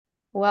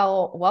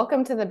Well,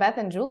 welcome to the Beth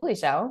and Julie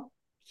show.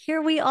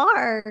 Here we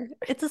are.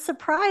 It's a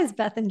surprise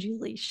Beth and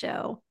Julie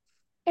show.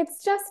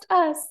 It's just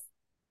us.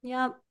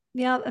 Yep.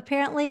 Yep.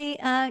 Apparently,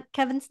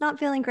 Kevin's not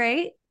feeling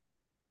great.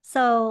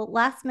 So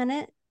last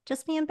minute,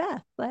 just me and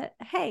Beth. But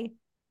hey,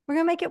 we're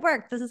gonna make it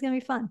work. This is gonna be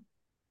fun.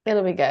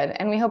 It'll be good.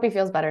 And we hope he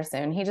feels better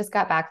soon. He just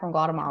got back from Yeah.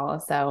 Guatemala.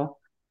 So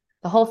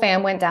the whole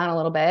fam went down a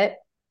little bit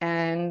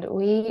and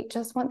we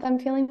just want them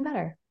feeling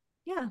better.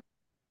 Yeah.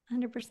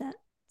 100%.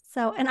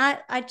 So, and I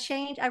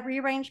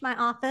rearranged my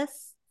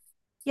office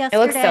It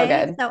looks so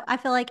yesterday. good. So I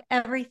feel like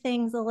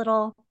everything's a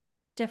little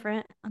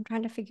different. I'm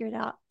trying to figure it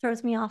out.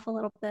 Throws me off a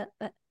little bit,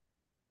 but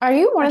Are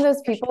you one of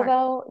those fresh people start.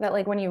 though that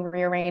like when you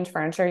rearrange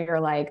furniture, you're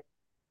like,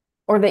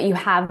 or that you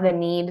have the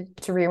need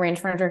to rearrange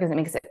furniture because it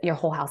makes your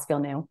whole house feel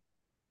new?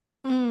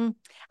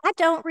 I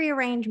don't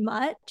rearrange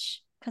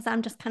much because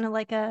I'm just kind of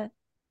like I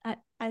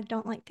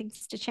don't like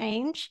things to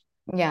change.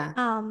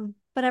 Yeah.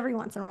 But every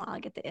once in a while I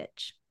get the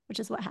itch, which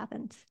is what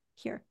happens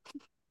here.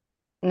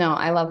 No,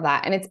 I love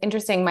that. And it's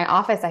interesting. My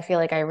office, I feel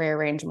like I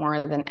rearrange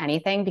more than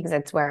anything because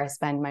it's where I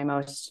spend my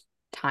most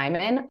time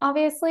in,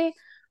 obviously.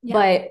 Yeah.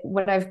 But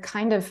what I've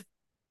kind of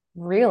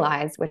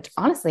realized, which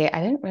honestly,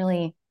 I didn't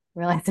really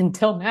realize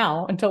until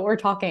now, until we're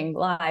talking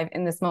live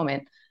in this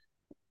moment,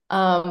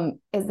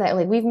 is that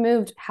like we've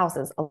moved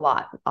houses a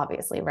lot,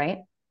 obviously, right?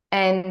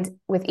 And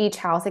with each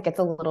house, it gets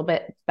a little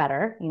bit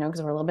better,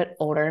 because we're a little bit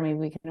older. Maybe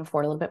we can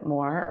afford a little bit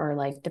more, or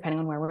like depending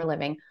on where we're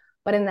living.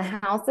 But in the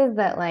houses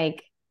that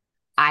like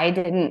I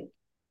didn't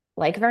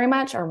like very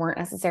much or weren't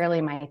necessarily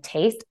my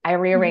taste, I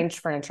Mhm. rearranged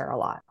furniture a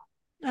lot.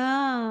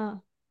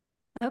 Oh,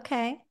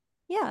 okay.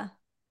 Yeah,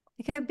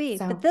 it could be.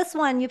 But So this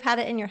one, you've had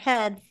it in your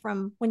head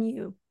from when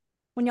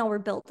y'all were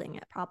building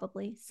it,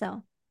 probably.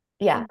 So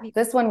yeah, it'd be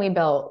this one we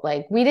built,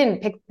 like we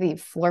didn't pick the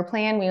floor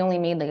plan. We only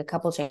made like a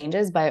couple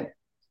changes, but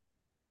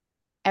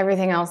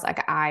everything else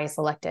like I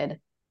selected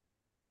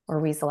or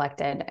we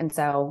selected. And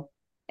so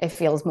it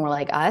feels more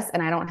like us.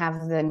 And I don't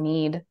have the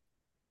need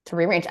to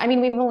rearrange. I mean,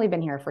 we've only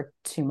been here for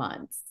 2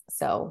 months.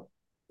 So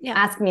yeah.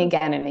 ask me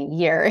again in a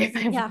year if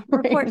I've Yeah.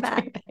 Report rearranged back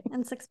anything.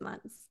 in 6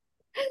 months.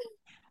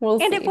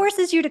 We'll And it see.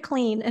 forces you to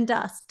clean and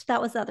dust.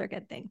 That was the other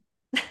good thing.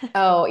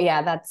 Oh,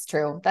 yeah, that's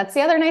true. That's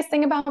the other nice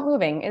thing about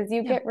moving is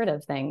you Yeah. get rid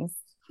of things.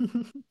 All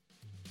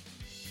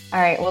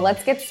right, well,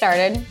 let's get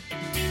started.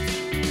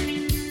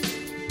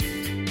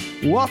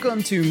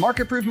 Welcome to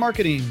Market Proof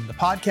Marketing, the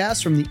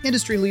podcast from the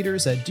industry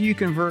leaders at Do You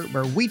Convert,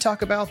 where we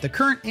talk about the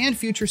current and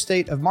future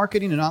state of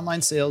marketing and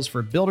online sales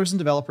for builders and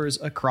developers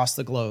across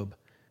the globe.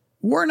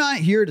 We're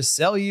not here to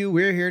sell you,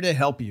 we're here to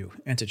help you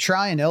and to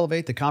try and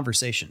elevate the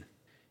conversation.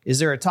 Is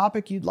there a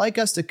topic you'd like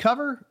us to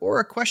cover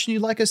or a question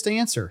you'd like us to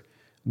answer?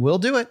 We'll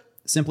do it.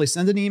 Simply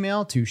send an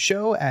email to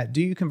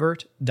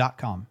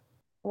show@doyouconvert.com.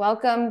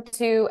 Welcome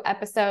to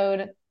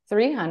episode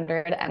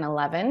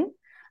 311.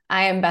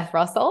 I am Beth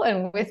Russell,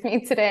 and with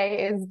me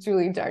today is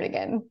Julie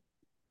Jardigan.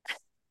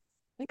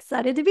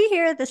 Excited to be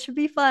here. This should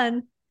be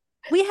fun.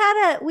 We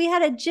had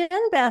a Jen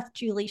Beth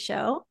Julie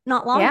show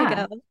not long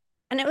Yeah, ago,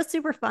 and it was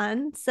super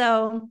fun.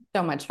 So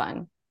so much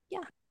fun. yeah,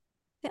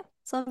 yeah.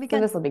 So it'll be So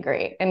good. this will be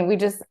great. And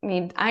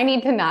I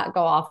need to not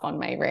go off on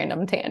my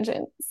random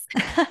tangents.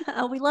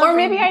 Oh, we love Or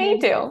maybe random I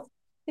need tangents. to.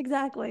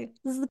 Exactly.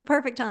 This is the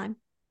perfect time.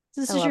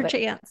 This I is your love it.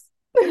 chance.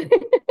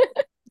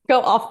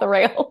 Go off the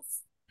rails.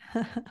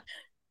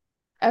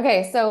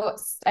 Okay, so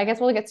I guess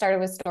we'll get started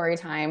with story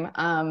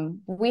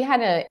time. We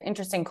had an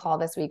interesting call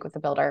this week with the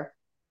builder,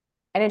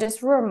 and it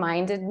just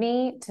reminded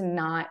me to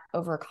not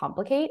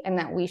overcomplicate and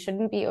that we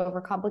shouldn't be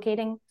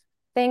overcomplicating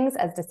things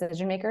as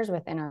decision makers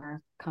within our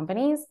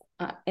companies.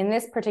 In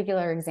this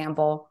particular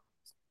example,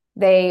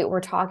 they were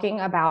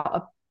talking about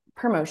a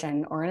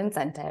promotion or an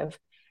incentive,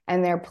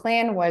 and their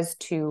plan was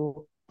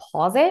to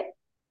pause it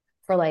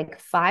for like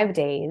 5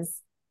 days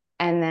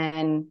and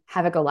then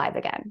have it go live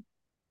again.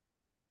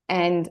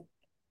 And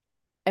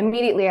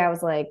immediately I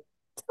was like,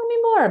 tell me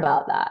more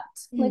about that.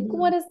 Like, Mhm.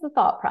 what is the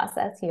thought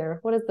process here?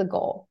 What is the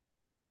goal?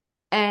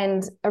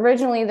 And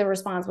originally the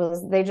response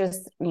was they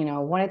just,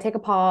 want to take a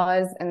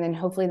pause and then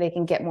hopefully they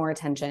can get more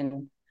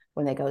attention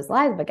when it goes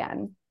live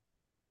again.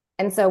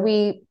 And so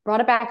we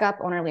brought it back up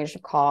on our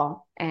leadership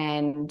call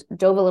and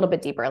dove a little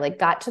bit deeper, like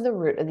got to the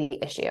root of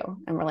the issue.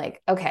 And we're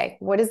like, okay,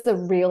 what is the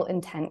real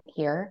intent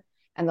here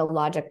and the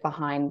logic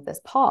behind this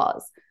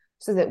pause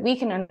so that we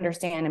can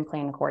understand and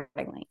plan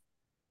accordingly?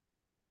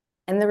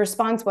 And the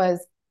response was,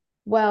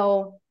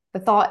 well, the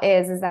thought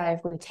is that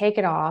if we take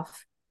it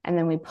off and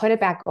then we put it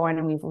back on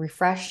and we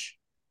refresh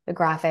the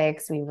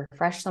graphics, we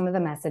refresh some of the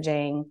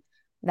messaging,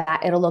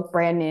 that it'll look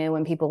brand new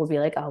and people will be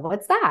like, oh,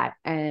 what's that?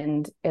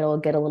 And it'll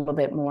get a little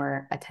bit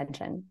more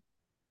attention.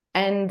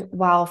 And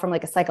while from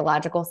like a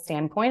psychological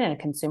standpoint and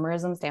a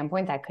consumerism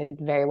standpoint, that could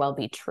very well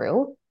be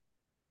true,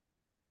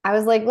 I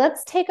was like,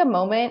 let's take a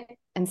moment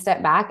and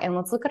step back and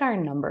let's look at our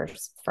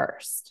numbers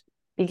first.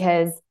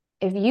 Because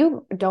if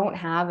you don't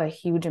have a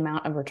huge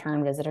amount of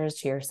return visitors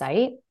to your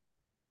site,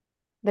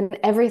 then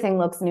everything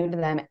looks new to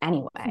them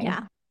anyway.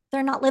 Yeah.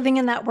 They're not living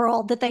in that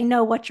world that they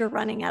know what you're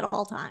running at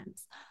all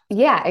times.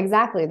 Yeah,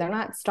 exactly. They're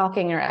not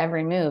stalking your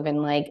every move.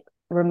 And like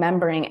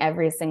remembering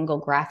every single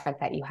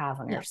graphic that you have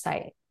on your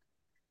site.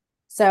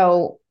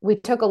 So we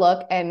took a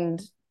look,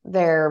 and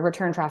their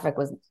return traffic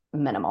was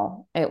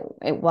minimal. It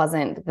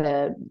wasn't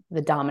the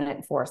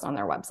dominant force on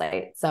their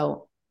website.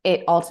 So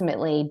it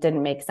ultimately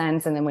didn't make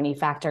sense. And then when you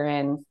factor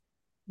in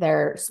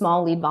their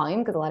small lead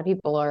volume, because a lot of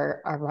people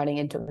are running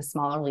into the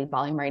smaller lead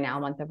volume right now,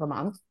 month over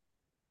month,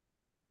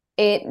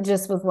 it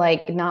just was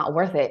like not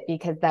worth it,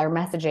 because their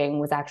messaging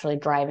was actually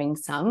driving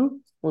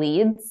some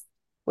leads,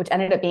 which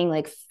ended up being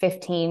like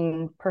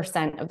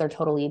 15% of their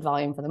total lead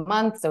volume for the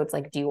month. So it's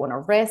like, do you want to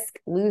risk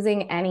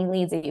losing any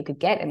leads that you could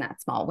get in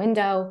that small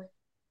window?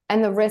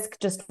 And the risk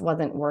just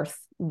wasn't worth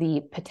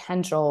the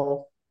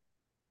potential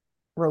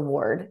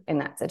reward in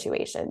that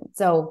situation.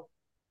 So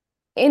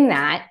in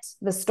that,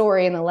 the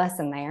story and the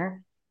lesson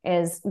there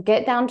is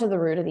get down to the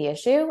root of the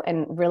issue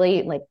and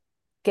really like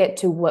get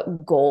to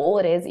what goal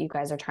it is that you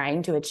guys are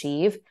trying to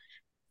achieve.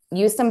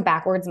 Use some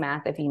backwards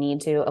math if you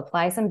need to,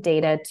 apply some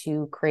data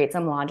to create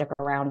some logic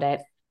around it,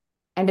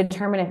 and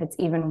determine if it's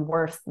even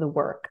worth the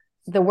work.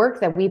 The work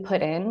that we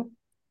put in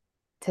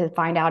to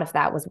find out if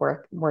that was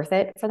worth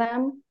it for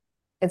them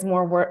is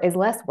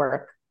less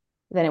work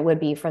than it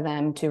would be for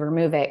them to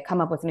remove it,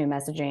 come up with new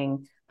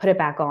messaging, put it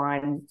back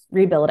on,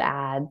 rebuild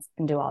ads,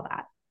 and do all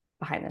that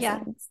behind the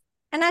scenes.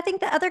 And I think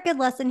the other good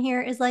lesson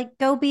here is like,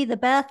 go be the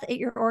best at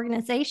your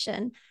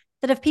organization.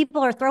 That if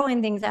people are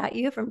throwing things at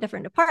you from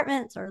different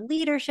departments or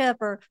leadership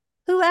or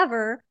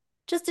whoever,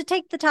 just to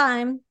take the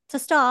time to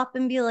stop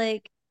and be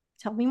like,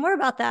 tell me more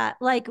about that.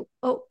 Like,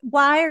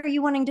 why are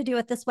you wanting to do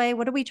it this way?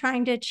 What are we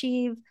trying to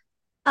achieve?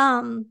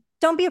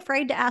 Don't be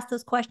afraid to ask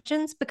those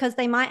questions, because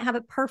they might have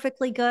it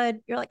perfectly good.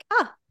 You're like,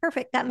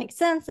 perfect. That makes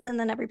sense. And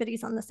then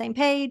everybody's on the same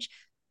page.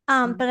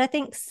 But I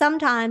think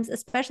sometimes,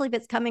 especially if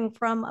it's coming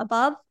from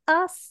above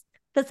us,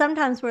 that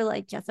sometimes we're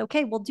like, yes,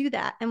 okay, we'll do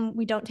that. And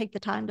we don't take the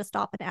time to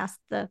stop and ask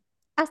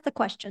the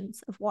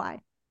questions of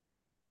why.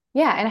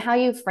 Yeah. And how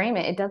you frame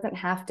it. It doesn't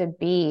have to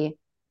be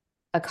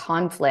a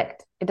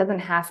conflict. It doesn't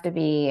have to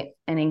be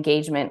an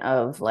engagement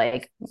of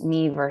like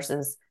me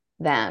versus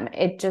them.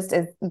 It just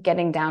is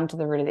getting down to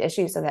the root of the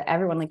issue, so that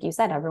everyone, like you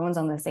said, everyone's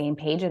on the same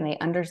page and they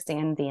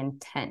understand the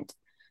intent.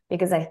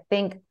 Because I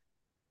think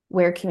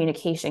where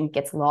communication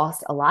gets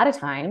lost a lot of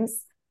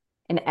times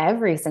in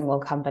every single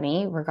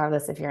company,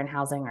 regardless if you're in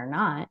housing or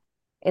not,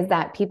 is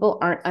that people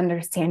aren't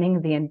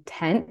understanding the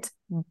intent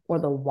or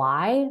the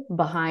why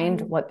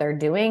behind what they're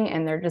doing,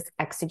 and they're just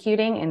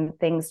executing, and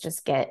things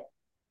just get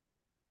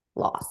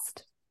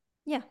lost.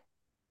 Yeah,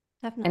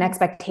 definitely. And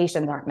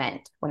expectations aren't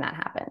met when that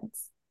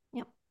happens.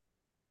 Yep,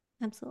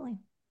 absolutely.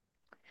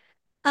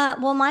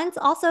 Well, mine's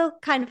also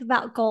kind of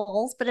about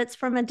goals, but it's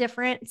from a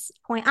different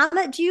point.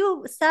 Do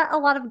you set a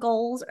lot of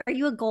goals? Are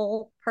you a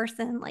goal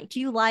person? Like, do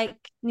you like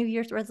New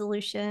Year's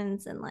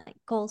resolutions and like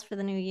goals for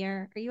the new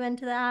year? Are you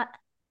into that?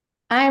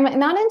 I'm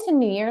not into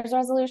New Year's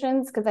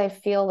resolutions, because I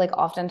feel like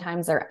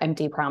oftentimes they're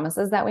empty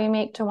promises that we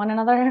make to one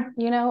another,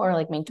 or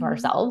like make to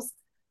ourselves.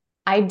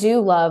 I do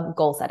love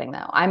goal setting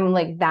though. I'm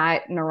like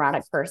that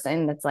neurotic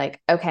person that's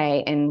like,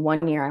 okay, in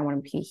 1 year, I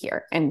want to be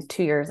here. In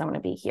 2 years, I want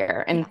to be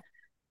here. And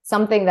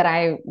something that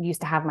I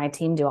used to have my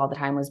team do all the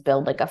time was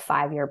build like a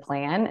 5-year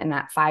plan. And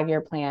that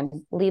 5-year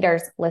plan,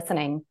 leaders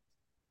listening,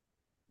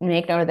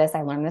 make note of this.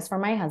 I learned this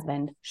from my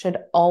husband, should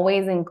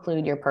always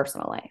include your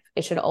personal life.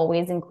 It should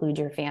always include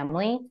your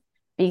family,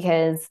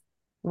 because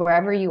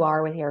wherever you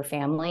are with your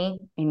family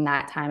in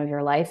that time of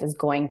your life is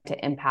going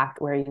to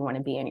impact where you want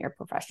to be in your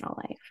professional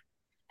life.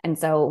 And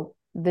so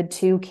the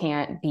two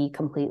can't be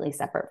completely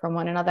separate from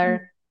one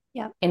another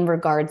in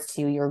regards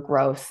to your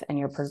growth and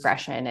your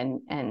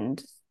progression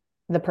and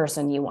the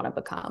person you want to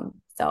become.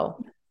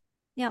 So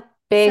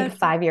big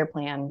 5-year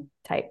plan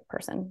type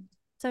person.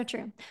 So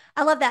true.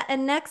 I love that.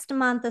 And next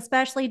month,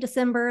 especially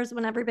December, is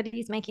when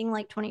everybody's making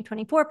like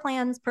 2024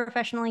 plans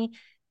professionally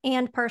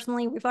and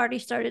personally. We've already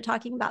started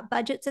talking about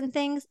budgets and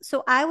things.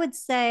 So I would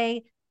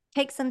say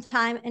take some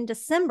time in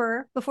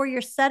December before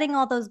you're setting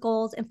all those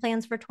goals and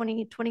plans for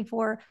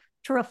 2024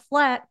 to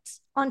reflect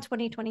on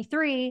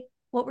 2023.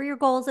 What were your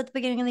goals at the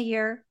beginning of the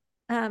year?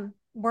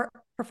 Work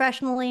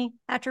professionally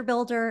at your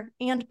builder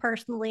and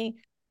personally.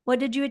 What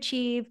did you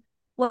achieve?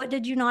 What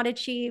did you not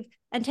achieve?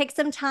 And take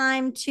some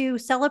time to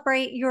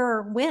celebrate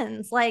your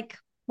wins. Like,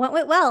 what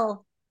went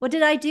well? What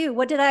did I do?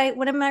 What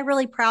am I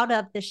really proud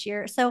of this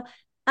year? So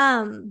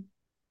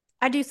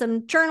I do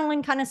some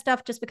journaling kind of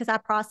stuff just because I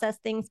process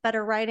things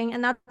better writing.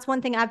 And that's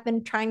one thing I've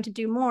been trying to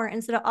do more,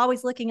 instead of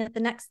always looking at the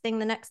next thing,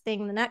 the next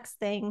thing, the next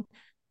thing.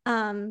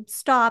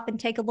 Stop and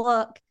take a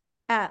look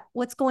at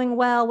what's going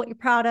well, what you're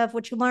proud of,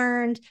 what you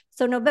learned.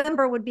 So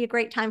November would be a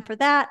great time for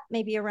that,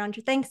 maybe around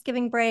your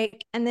Thanksgiving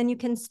break. And then you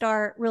can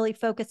start really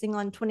focusing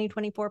on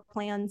 2024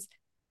 plans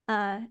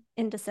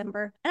in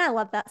December. And I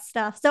love that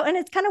stuff. So, and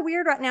it's kind of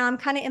weird right now. I'm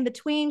kind of in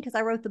between because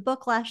I wrote the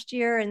book last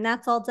year and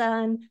that's all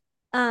done.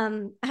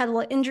 I had a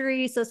little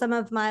injury, so some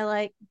of my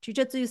like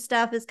jujitsu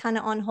stuff is kind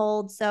of on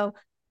hold. So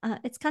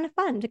it's kind of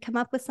fun to come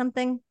up with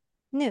something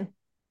new.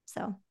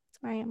 So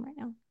that's where I am right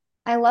now.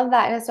 I love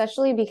that. And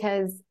especially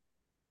because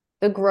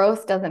the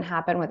growth doesn't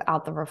happen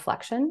without the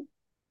reflection.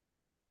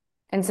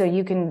 And so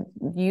you can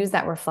use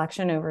that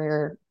reflection over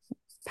your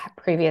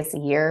previous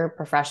year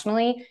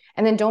professionally.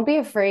 And then don't be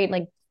afraid,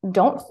 like,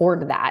 don't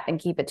hoard that and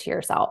keep it to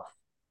yourself.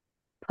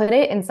 Put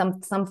it in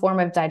some form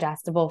of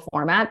digestible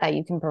format that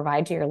you can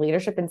provide to your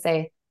leadership and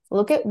say,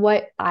 look at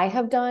what I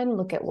have done.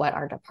 Look at what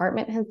our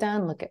department has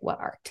done. Look at what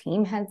our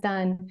team has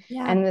done.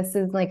 Yeah. And this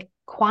is like,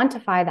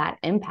 quantify that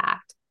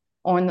impact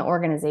on the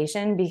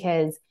organization,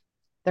 because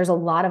there's a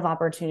lot of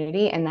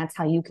opportunity. And that's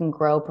how you can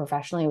grow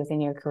professionally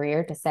within your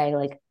career, to say,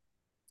 like,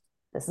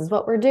 this is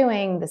what we're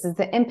doing. This is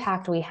the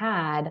impact we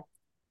had.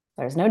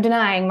 There's no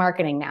denying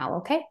marketing now.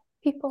 Okay,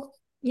 people.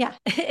 Yeah,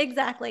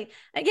 exactly.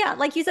 Yeah,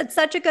 like you said,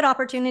 such a good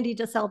opportunity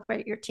to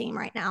celebrate your team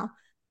right now.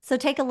 So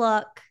take a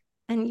look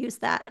and use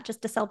that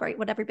just to celebrate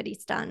what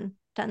everybody's done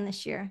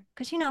this year.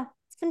 Because,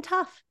 it's been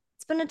tough.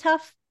 It's been a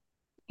tough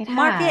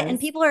market, and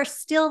people are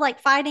still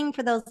like fighting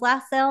for those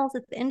last sales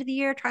at the end of the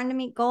year, trying to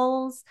meet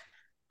goals.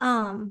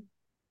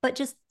 But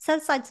just set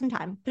aside some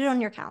time, put it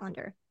on your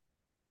calendar.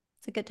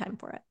 It's a good time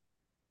for it.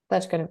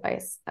 Such good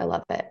advice. I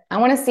love it. I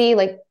want to see,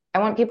 like, I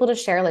want people to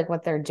share like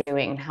what they're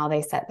doing, how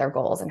they set their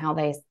goals, and how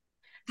they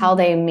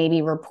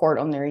maybe report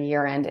on their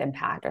year-end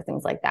impact or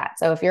things like that.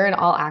 So if you're in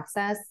All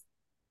Access,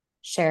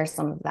 share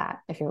some of that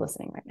if you're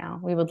listening right now.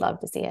 We would love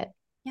to see it.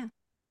 Yeah,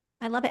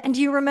 I love it. And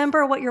do you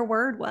remember what your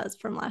word was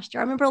from last year?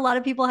 I remember a lot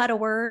of people had a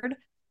word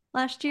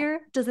last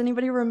year. Does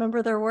anybody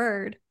remember their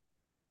word?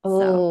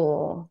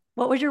 Oh,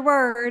 what was your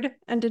word?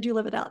 And did you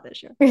live it out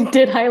this year?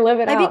 Did I live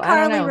it out? Maybe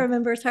Carly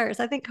remembers hers.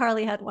 I think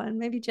Carly had one.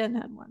 Maybe Jen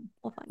had one.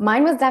 We'll find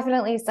Mine was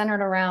definitely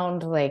centered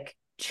around like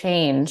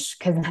change,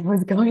 because I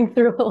was going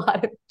through a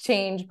lot of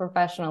change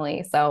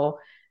professionally. So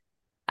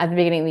at the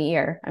beginning of the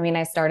year, I mean,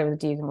 I started with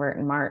Do You Convert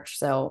in March.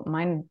 So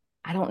mine,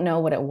 I don't know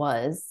what it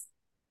was,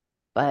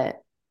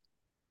 but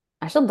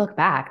I should look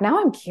back. Now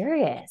I'm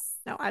curious.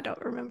 No, I don't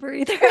remember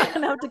either. I'm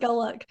gonna have to go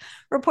look.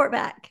 Report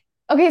back.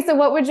 Okay, so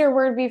what would your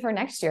word be for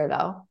next year,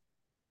 though?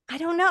 I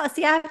don't know.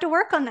 See, I have to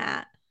work on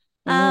that.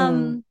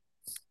 What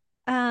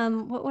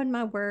would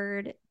my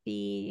word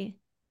be?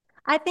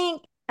 I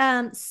think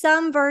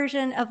some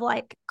version of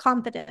like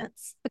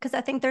confidence, because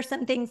I think there's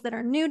some things that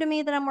are new to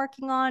me that I'm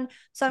working on.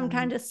 So I'm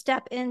trying to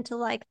step into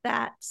like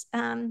that,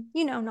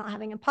 not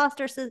having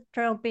imposter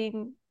syndrome,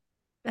 being,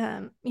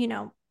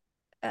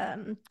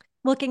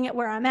 looking at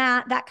where I'm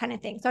at, that kind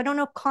of thing. So I don't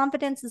know if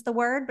confidence is the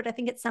word, but I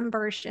think it's some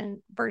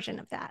version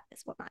of that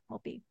is what mine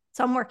will be.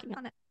 So I'm working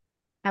on it.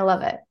 I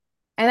love it.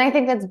 And I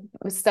think that's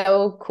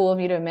so cool of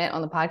you to admit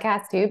on the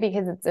podcast too,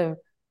 because it's a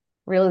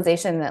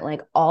realization that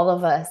like all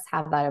of us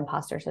have that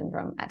imposter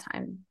syndrome at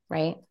times,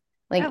 right?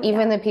 Like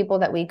even the people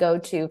that we go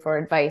to for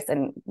advice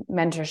and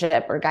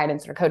mentorship or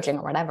guidance or coaching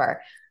or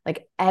whatever,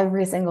 like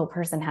every single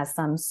person has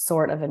some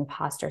sort of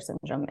imposter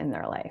syndrome in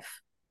their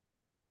life.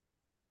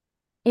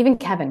 Even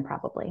Kevin,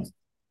 probably.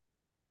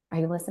 Are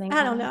you listening?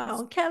 I don't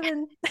know.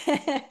 Kevin.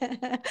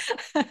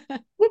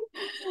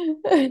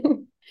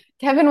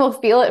 Kevin will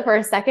feel it for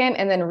a second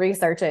and then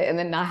research it and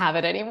then not have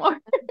it anymore.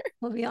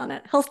 We'll be on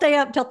it. He'll stay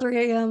up till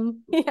 3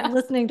 a.m.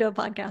 Listening to a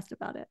podcast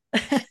about it.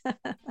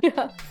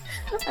 Yeah,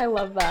 I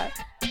love that.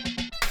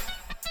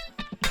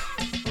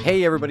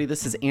 Hey everybody,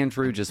 this is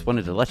Andrew. Just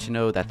wanted to let you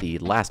know that the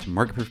last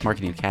Market Proof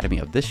Marketing Academy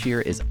of this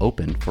year is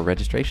open for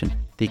registration.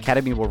 The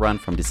Academy will run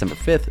from December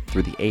 5th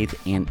through the 8th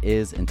and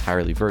is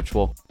entirely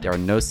virtual. There are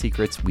no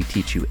secrets. We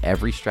teach you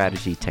every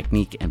strategy,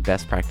 technique, and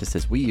best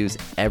practices we use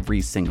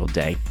every single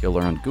day. You'll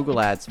learn on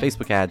Google Ads,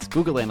 Facebook Ads,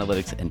 Google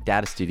Analytics, and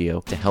Data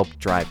Studio to help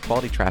drive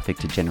quality traffic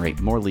to generate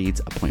more leads,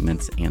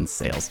 appointments, and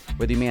sales.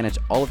 Whether you manage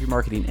all of your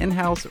marketing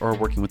in-house or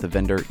working with a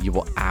vendor, you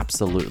will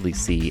absolutely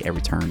see a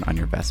return on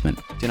your investment.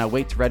 Do not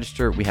wait to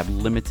register. We have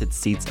limited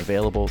seats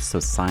available, so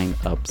sign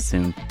up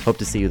soon. Hope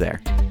to see you there.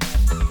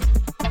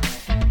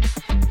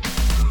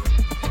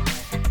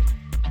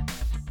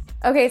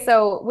 Okay,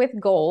 so with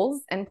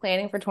goals and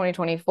planning for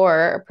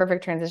 2024, a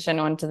perfect transition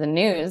onto the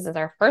news is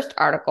our first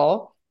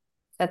article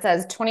that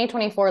says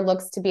 2024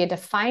 looks to be a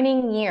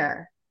defining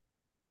year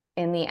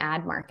in the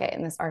ad market.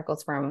 And this article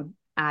is from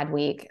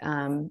Adweek.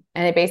 And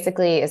it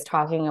basically is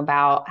talking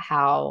about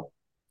how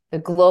the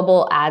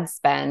global ad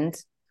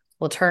spend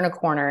will turn a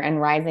corner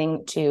and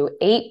rising to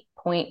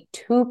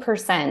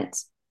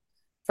 8.2%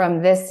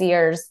 from this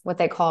year's what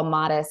they call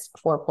modest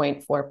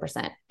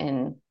 4.4%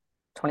 in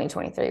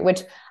 2023,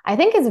 which I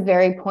think is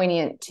very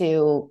poignant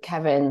to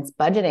Kevin's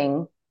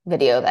budgeting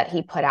video that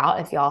he put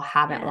out. If y'all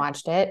haven't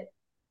watched it,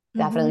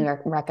 definitely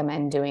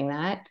recommend doing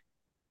that,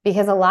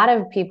 because a lot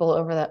of people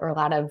a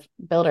lot of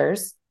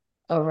builders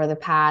over the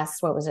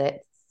past,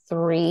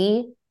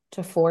 3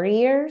 to 4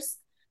 years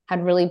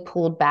had really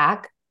pulled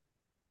back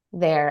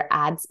their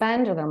ad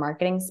spend or their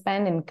marketing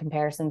spend in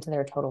comparison to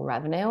their total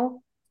revenue.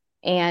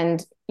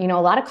 And,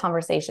 a lot of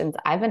conversations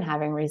I've been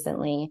having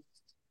recently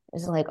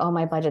is like, oh,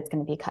 my budget's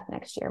going to be cut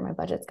next year. My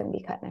budget's going to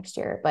be cut next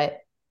year. But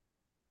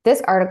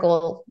this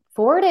article,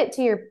 forward it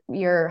to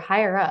your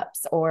higher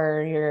ups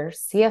or your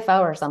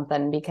CFO or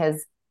something,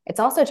 because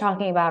it's also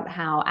talking about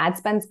how ad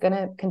spend's going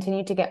to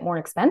continue to get more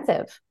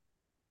expensive.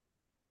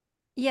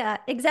 Yeah,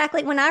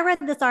 exactly. When I read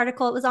this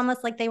article, it was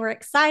almost like they were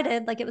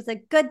excited, like it was a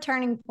good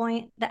turning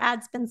point. The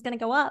ad spend's going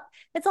to go up.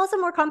 It's also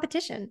more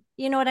competition.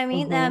 You know what I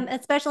mean?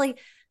 Especially,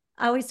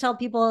 I always tell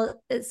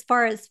people as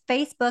far as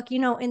Facebook,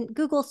 in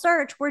Google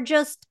search, we're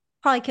just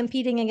probably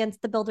competing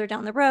against the builder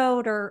down the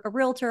road or a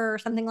realtor or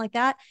something like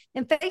that.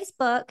 In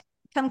Facebook,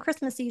 come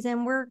Christmas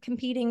season, we're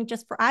competing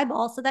just for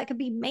eyeballs. So that could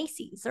be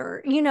Macy's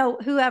or,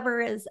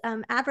 whoever is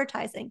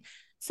advertising.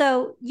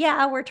 So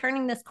yeah, we're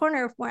turning this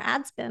corner of more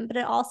ad spend, but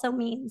it also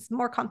means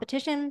more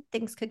competition.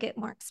 Things could get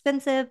more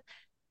expensive.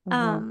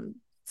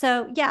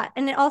 So yeah,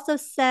 and it also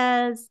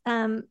says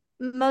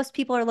most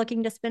people are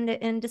looking to spend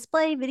it in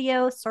display,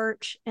 video,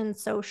 search, and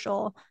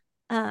social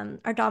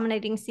are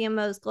dominating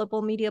CMO's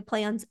global media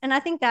plans. And I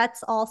think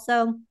that's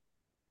also,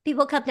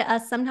 people come to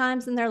us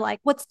sometimes and they're like,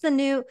 what's the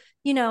new,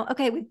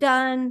 okay, we've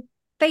done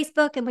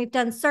Facebook and we've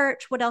done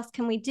search. What else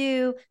can we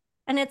do?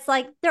 And it's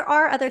like, there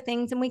are other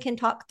things and we can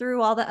talk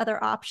through all the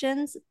other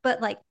options,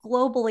 but like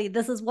globally,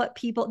 this is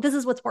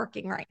what's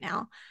working right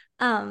now.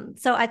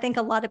 So I think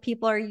a lot of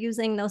people are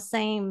using those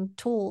same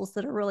tools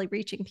that are really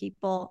reaching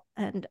people.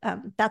 And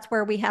that's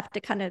where we have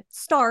to kind of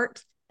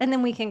start, and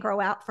then we can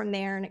grow out from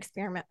there and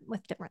experiment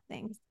with different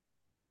things.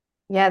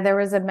 Yeah, there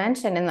was a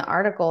mention in the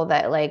article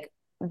that like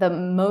the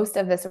most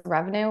of this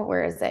revenue,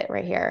 where is it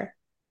right here,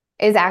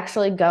 is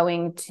actually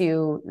going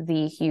to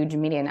the huge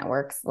media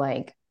networks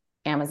like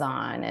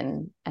Amazon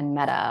and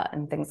Meta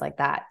and things like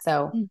that.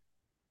 So,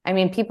 I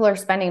mean, people are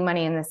spending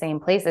money in the same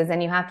places,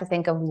 and you have to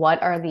think of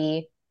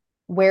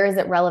where is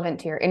it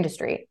relevant to your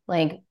industry?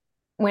 Like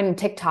when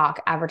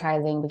TikTok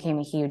advertising became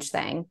a huge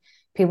thing,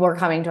 people were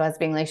coming to us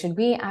being like, should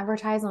we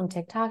advertise on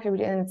TikTok? And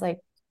it's like,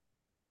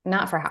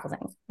 not for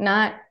housing,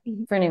 not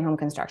for new home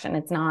construction.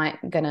 It's not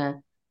going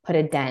to put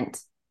a dent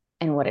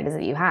in what it is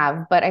that you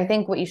have. But I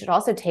think what you should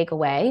also take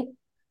away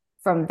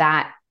from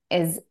that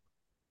is,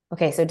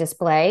 okay, so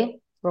display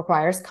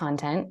requires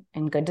content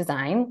and good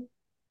design,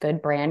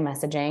 good brand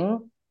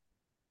messaging,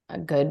 a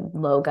good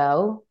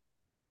logo,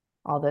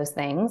 all those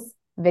things.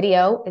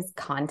 Video is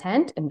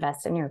content,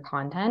 invest in your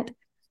content.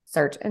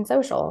 Search and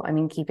social, I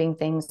mean, keeping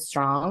things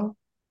strong,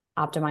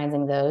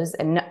 optimizing those,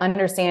 and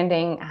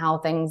understanding how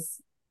things,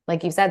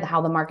 like you said,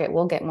 how the market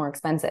will get more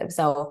expensive.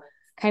 So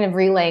kind of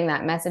relaying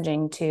that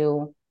messaging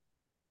to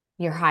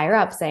your higher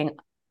up, saying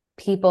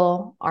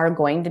people are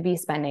going to be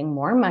spending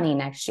more money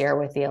next year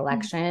with the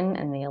election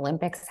and the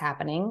Olympics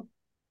happening.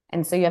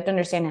 And so you have to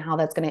understand how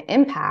that's going to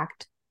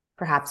impact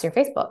perhaps your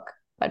Facebook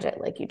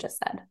budget, like you just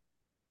said.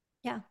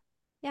 Yeah.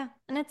 Yeah.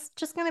 And it's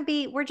just going to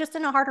be, we're just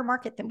in a harder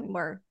market than we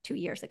were 2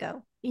 years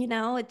ago.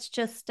 It's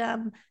just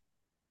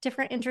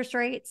different interest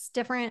rates,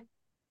 different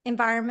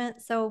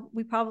environment. So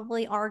we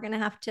probably are going to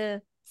have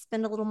to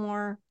spend a little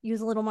more,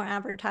 use a little more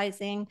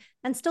advertising,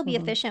 and still be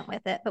efficient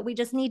with it. But we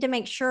just need to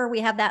make sure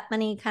we have that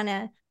money kind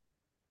of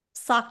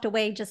socked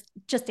away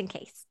just in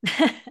case.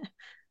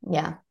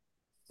 Yeah.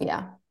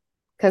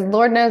 Because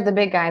Lord knows the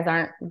big guys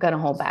aren't going to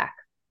hold back.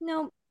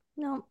 No.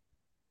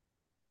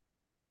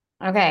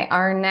 Okay,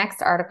 our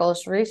next article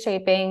is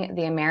Reshaping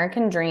the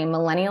American Dream.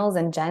 Millennials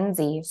and Gen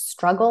Z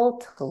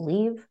struggle to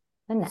leave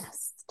the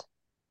nest.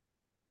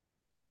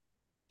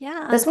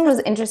 Yeah. This one was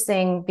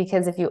interesting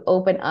because if you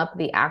open up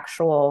the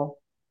actual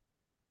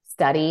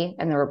study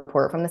and the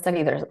report from the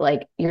study, there's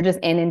like, you're just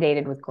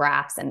inundated with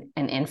graphs and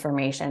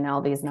information,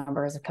 all these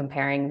numbers of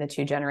comparing the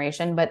two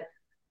generations. But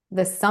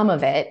the sum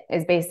of it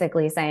is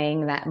basically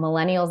saying that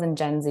millennials and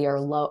Gen Z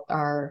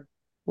are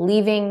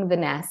leaving the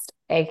nest,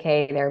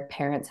 aka their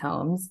parents'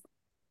 homes,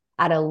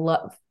 at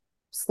a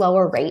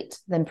slower rate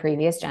than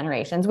previous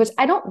generations, which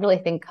I don't really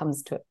think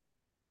comes to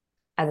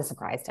as a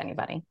surprise to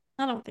anybody.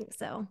 I don't think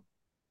so.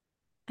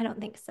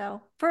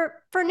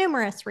 For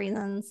numerous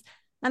reasons.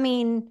 I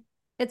mean,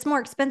 it's more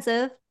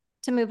expensive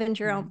to move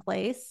into your own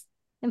place.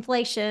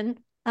 Inflation.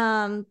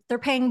 They're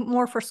paying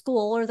more for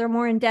school, or they're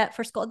more in debt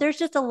for school. There's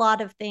just a lot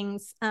of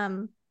things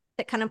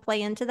that kind of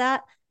play into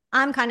that.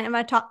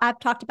 I've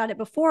talked about it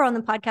before on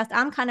the podcast.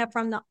 I'm kind of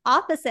from the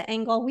opposite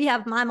angle. We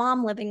have my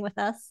mom living with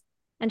us,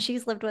 and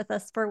she's lived with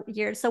us for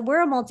years. So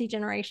we're a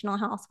multi-generational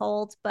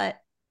household, but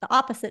the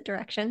opposite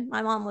direction.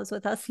 My mom was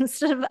with us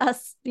instead of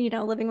us,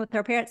 living with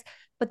her parents.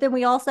 But then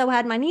we also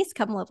had my niece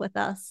come live with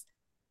us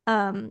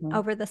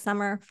over the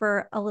summer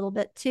for a little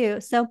bit too.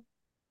 So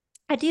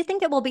I do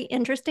think it will be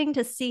interesting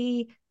to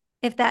see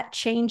if that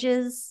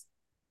changes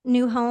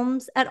new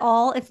homes at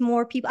all. If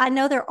more people, I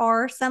know there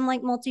are some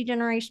like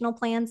multi-generational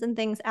plans and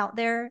things out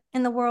there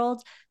in the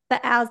world, but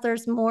as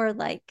there's more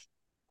like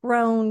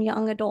grown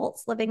young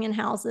adults living in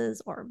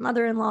houses or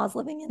mother-in-laws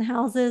living in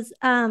houses,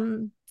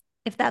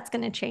 if that's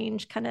going to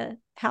change kind of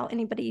how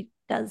anybody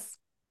does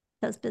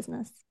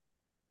business.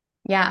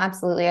 Yeah,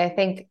 absolutely. I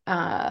think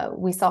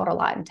we saw it a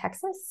lot in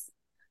Texas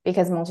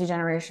because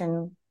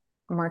multi-generational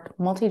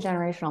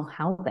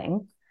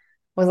housing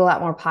was a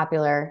lot more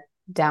popular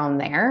down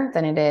there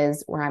than it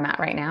is where I'm at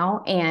right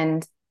now.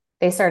 And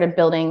they started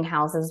building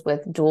houses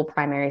with dual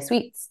primary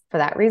suites for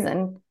that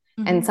reason.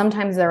 And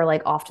sometimes they're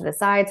like off to the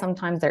side.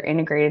 Sometimes they're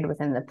integrated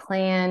within the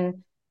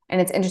plan.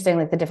 And it's interesting,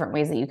 like the different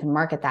ways that you can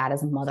market that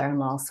as a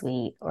mother-in-law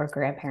suite or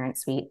grandparent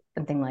suite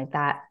and thing like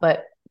that.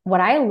 But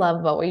what I love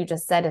about what you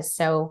just said is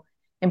so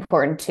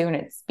important too, and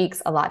it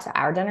speaks a lot to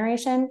our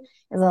generation,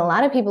 is that a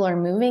lot of people are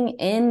moving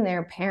in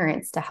their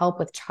parents to help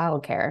with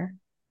childcare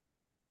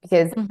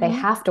because they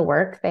have to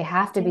work. They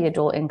have to be a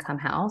dual income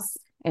house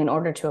in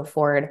order to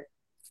afford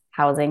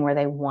housing where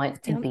they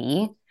want to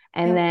be.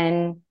 And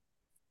then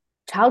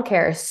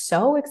childcare is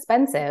so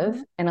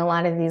expensive in a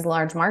lot of these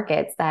large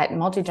markets that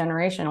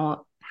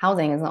multi-generational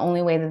housing is the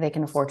only way that they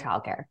can afford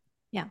childcare.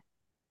 Yeah.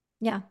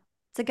 Yeah.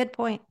 It's a good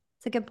point.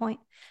 It's a good point.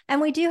 And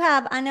we do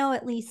have, I know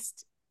at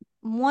least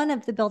one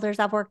of the builders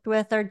I've worked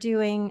with are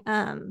doing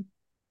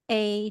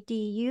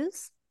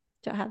ADUs.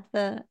 Do I have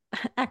the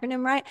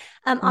acronym right?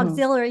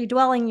 Auxiliary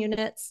dwelling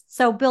units.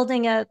 So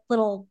building a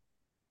little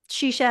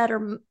she shed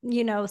or,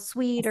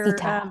 suite or,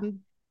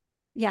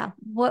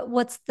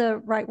 what's the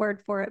right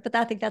word for it? But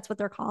I think that's what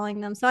they're calling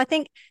them. So I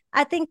think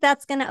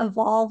that's going to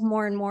evolve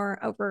more and more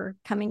over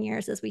coming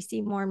years as we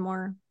see more and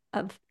more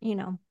of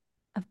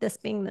this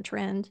being the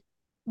trend,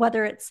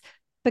 whether it's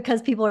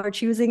because people are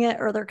choosing it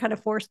or they're kind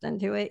of forced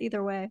into it.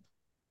 Either way.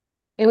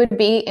 It would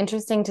be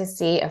interesting to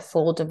see a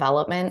full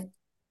development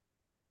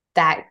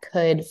that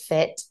could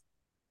fit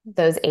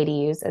those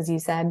ADUs, as you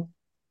said,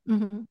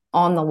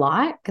 on the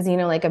lot. Because,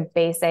 like a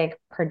basic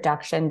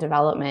production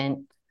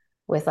development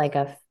with like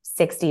a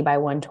 60 by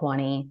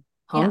 120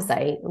 home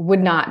site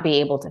would not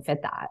be able to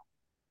fit that.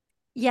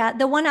 Yeah.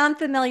 The one I'm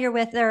familiar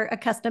with, they're a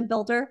custom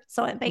builder.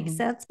 So it makes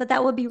sense. But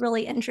that would be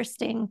really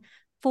interesting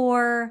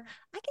I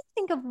can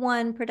think of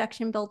one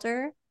production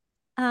builder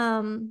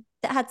that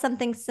had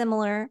something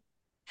similar.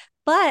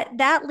 But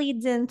that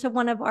leads into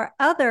one of our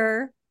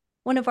other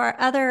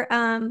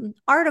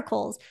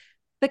articles,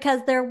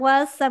 because there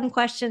was some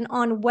question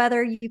on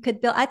whether you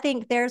could build. I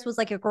think theirs was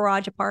like a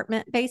garage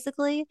apartment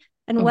basically,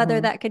 and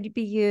whether that could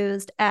be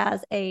used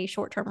as a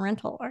short-term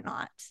rental or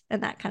not.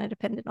 And that kind of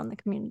depended on the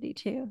community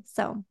too.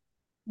 So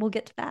we'll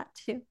get to that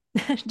too.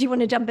 Do you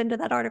want to jump into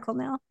that article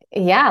now?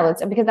 Yeah,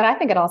 because I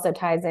think it also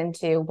ties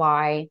into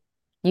why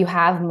you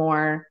have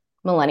more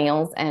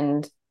millennials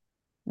and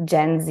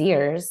Gen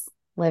Zers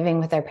living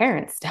with their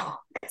parents still,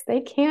 because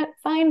they can't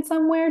find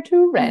somewhere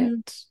to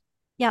rent.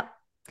 Yep.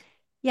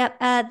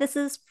 This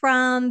is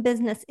from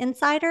Business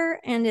Insider,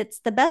 and it's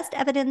the best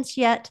evidence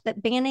yet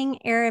that banning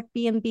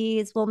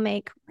Airbnbs will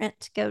make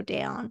rent go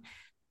down.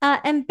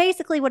 And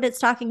basically what it's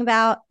talking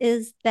about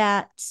is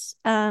that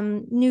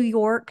New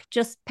York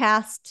just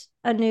passed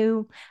I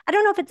don't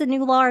know if it's a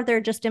new law or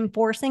they're just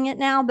enforcing it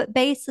now, but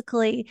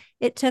basically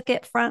it took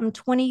it from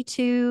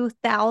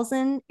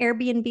 22,000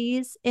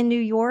 Airbnbs in New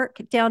York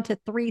down to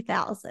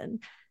 3,000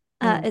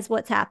 is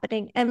what's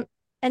happening. And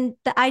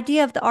the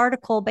idea of the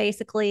article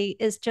basically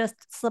is just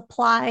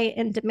supply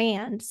and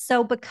demand.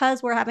 So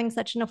because we're having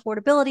such an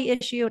affordability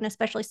issue, and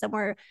especially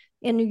somewhere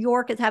in New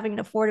York is having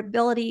an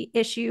affordability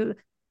issue,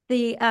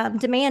 the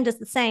demand is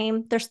the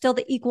same. There's still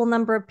the equal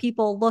number of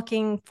people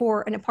looking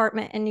for an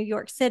apartment in New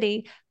York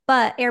City,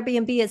 but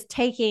Airbnb is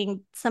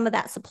taking some of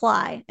that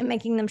supply and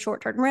making them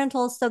short-term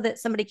rentals so that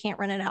somebody can't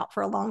rent it out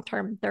for a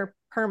long-term, their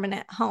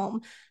permanent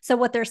home. So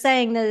what they're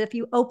saying that if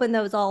you open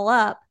those all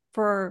up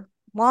for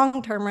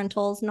long-term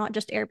rentals, not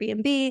just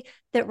Airbnb,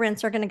 that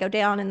rents are going to go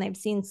down, and they've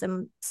seen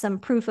some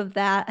proof of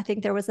that. I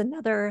think there was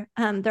another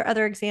their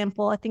other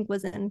example, I think,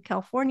 was in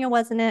California,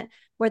 wasn't it,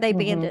 where they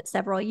banned it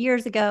several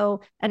years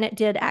ago, and it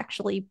did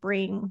actually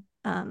bring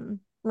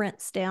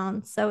rents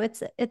down. So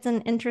it's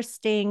an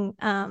interesting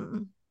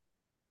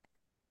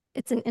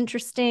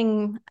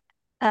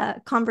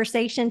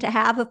conversation to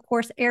have. Of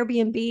course,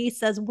 Airbnb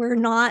says we're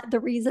not the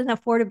reason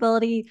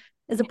affordability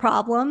is a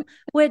problem,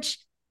 which,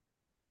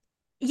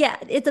 yeah,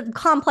 it's a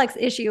complex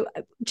issue.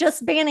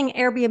 Just banning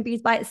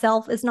Airbnbs by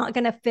itself is not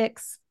going to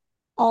fix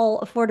all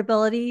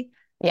affordability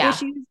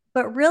issues.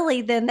 But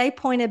really, then they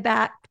pointed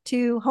back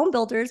to home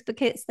builders,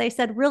 because they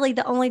said really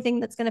the only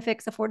thing that's going to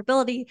fix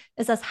affordability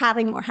is us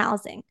having more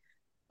housing.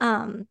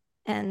 And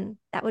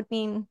that would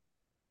mean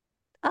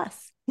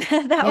us.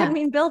 That would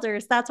mean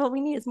builders. That's what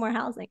we need, is more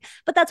housing.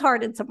 But that's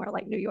hard in somewhere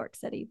like New York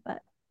City,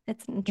 but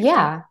it's interesting.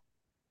 Yeah.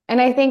 And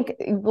I think,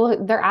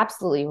 well, they're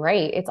absolutely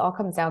right. It all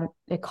comes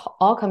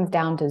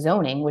down to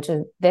zoning, which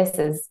is, this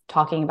is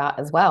talking about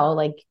as well,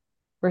 like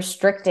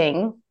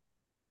restricting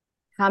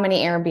how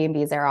many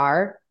Airbnbs there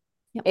are.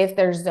 If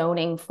there's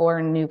zoning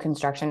for new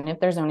construction, if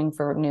there's zoning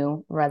for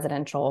new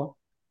residential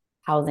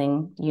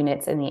housing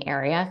units in the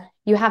area,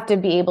 you have to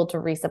be able to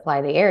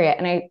resupply the area.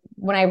 And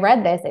when I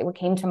read this, it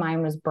came to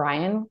mind was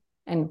Bryan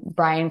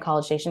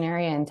College Station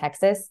area in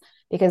Texas,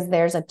 because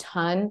there's a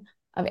ton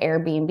of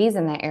Airbnbs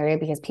in that area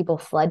because people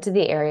fled to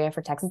the area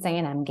for Texas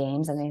A&M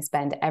games, and they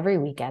spend every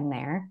weekend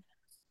there.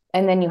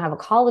 And then you have a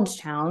college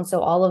town,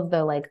 so all of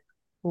the like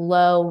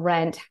low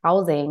rent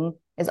housing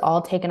is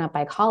all taken up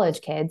by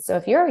college kids. So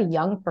if you're a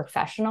young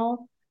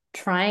professional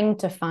trying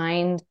to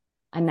find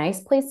a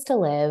nice place to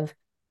live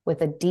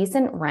with a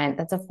decent rent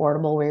that's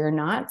affordable, where you're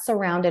not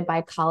surrounded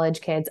by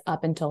college kids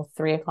up until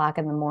 3:00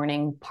 in the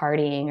morning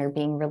partying or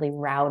being really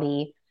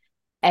rowdy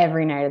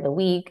every night of the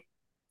week,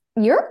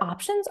 your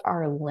options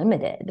are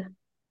limited.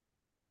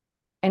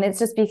 And it's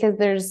just because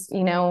there's,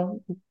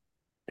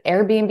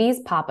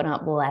 Airbnbs popping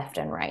up left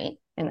and right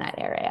in that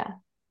area.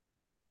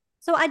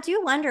 So I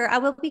do wonder, I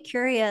will be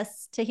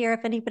curious to hear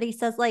if anybody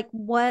says like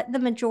what the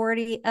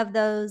majority of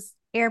those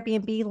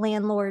Airbnb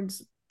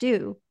landlords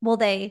do. Will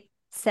they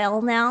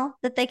sell now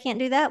that they can't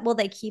do that? Will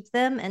they keep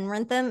them and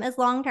rent them as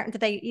long term? Do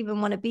they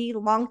even want to be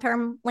long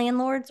term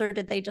landlords, or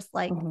did they just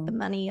like the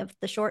money of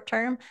the short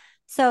term?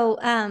 So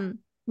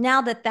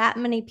now that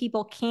many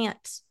people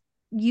can't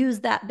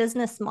use that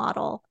business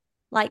model,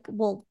 like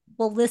will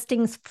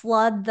listings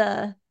flood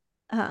the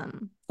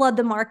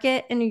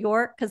market in New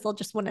York because they'll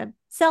just want to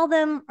sell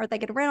them or they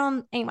could rent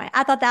them. Anyway,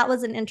 I thought that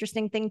was an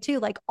interesting thing too.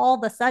 Like all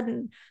of a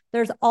sudden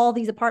there's all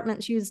these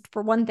apartments used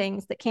for one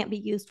things that can't be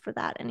used for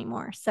that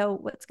anymore. So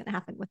what's going to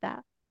happen with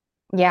that?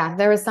 Yeah,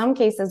 there was some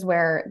cases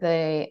where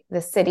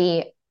the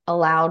city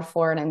allowed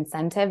for an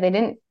incentive.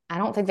 I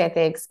don't think that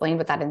they explained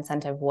what that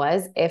incentive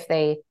was if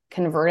they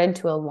converted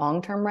to a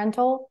long-term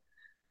rental.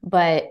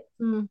 But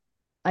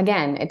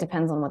again, it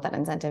depends on what that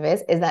incentive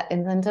is. Is that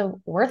incentive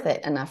worth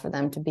it enough for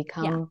them to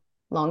become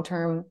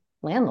long-term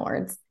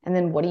landlords? And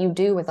then what do you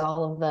do with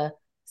all of the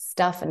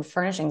stuff and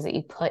furnishings that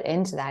you put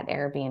into that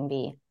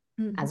Airbnb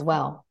as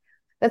well?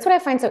 That's what I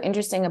find so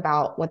interesting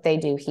about what they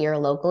do here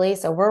locally.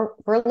 So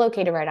we're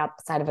located right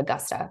outside of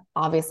Augusta.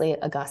 Obviously,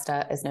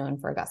 Augusta is known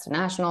for Augusta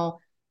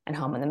National and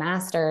home of the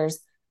Masters.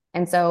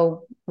 And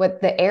so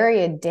what the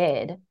area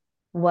did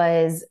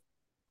was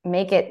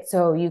make it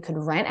so you could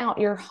rent out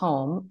your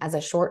home as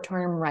a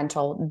short-term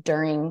rental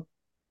during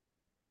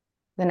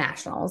the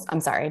Nationals.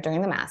 I'm sorry,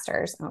 during the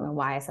Masters. I don't know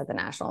why I said the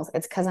Nationals.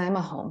 It's because I'm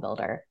a home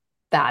builder.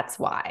 That's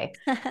why.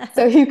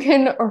 So you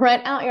can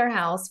rent out your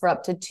house for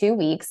up to 2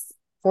 weeks,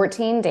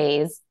 14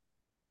 days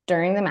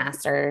during the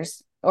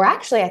Masters, or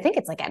actually, I think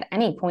it's like at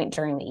any point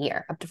during the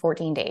year, up to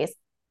 14 days.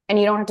 And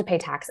you don't have to pay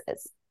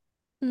taxes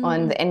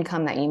on the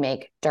income that you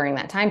make during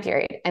that time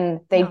period. And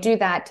they do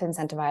that to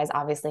incentivize,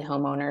 obviously,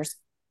 homeowners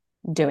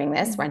doing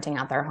this, renting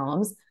out their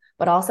homes,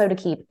 but also to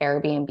keep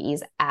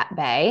Airbnbs at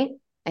bay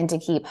and to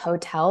keep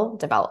hotel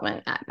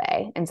development at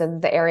bay. And so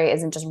the area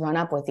isn't just run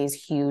up with these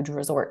huge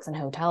resorts and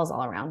hotels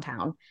all around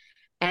town.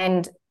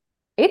 And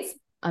it's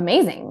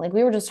amazing. Like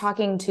we were just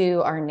talking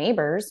to our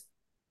neighbors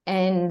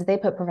and they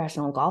put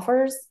professional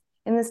golfers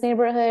in this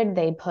neighborhood.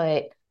 They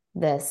put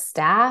the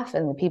staff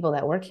and the people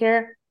that work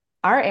here.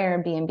 Our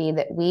Airbnb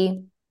that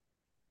we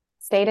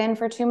stayed in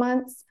for 2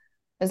 months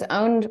is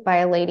owned by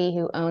a lady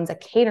who owns a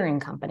catering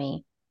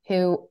company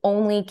who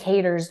only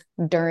caters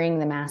during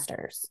the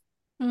Masters.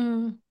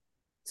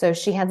 So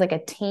she has like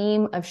a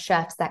team of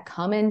chefs that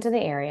come into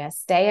the area,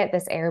 stay at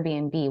this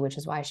Airbnb, which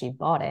is why she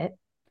bought it.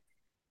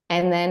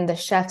 And then the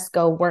chefs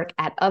go work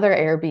at other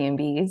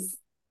Airbnbs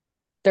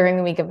during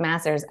the week of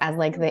Masters as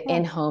like the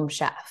in-home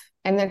chef.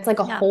 And it's like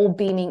a whole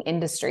beaming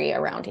industry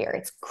around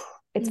here.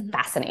 It's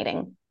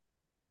fascinating.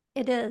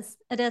 It is.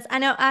 It is. I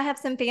know I have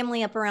some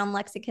family up around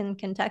Lexington,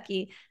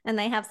 Kentucky, and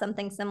they have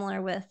something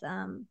similar with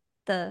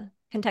the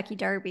Kentucky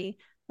Derby.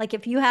 Like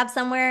if you have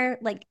somewhere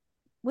like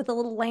with a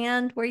little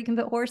land where you can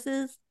put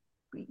horses,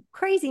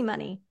 crazy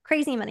money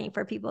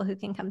for people who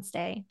can come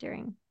stay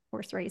during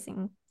horse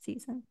racing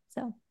season.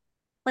 So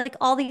like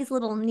all these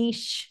little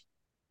niche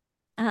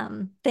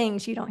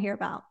things you don't hear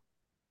about.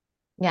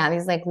 Yeah,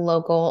 these like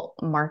local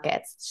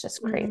markets. It's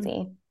just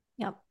crazy.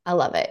 Yep. I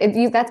love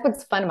it. That's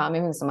what's fun about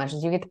moving so much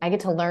is I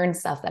get to learn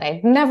stuff that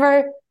I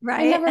never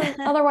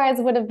otherwise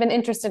would have been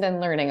interested in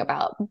learning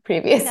about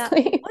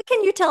previously. Yeah. What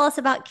can you tell us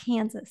about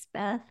Kansas,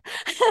 Beth?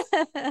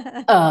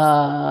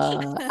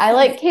 I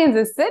like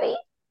Kansas City.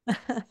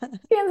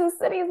 Kansas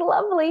City is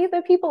lovely.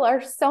 The people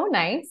are so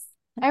nice.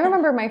 I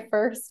remember my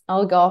first,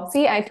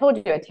 see, I told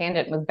you a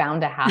tangent was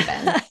bound to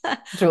happen,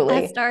 Julie.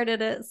 I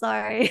started it.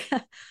 Sorry.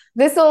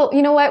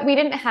 You know what? We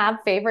didn't have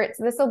favorites.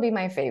 This will be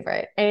my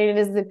favorite. And it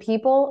is the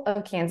people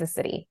of Kansas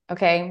City.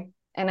 Okay.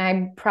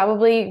 And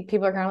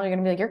people are probably going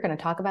to be like, you're going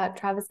to talk about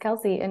Travis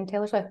Kelce and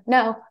Taylor Swift.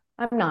 No,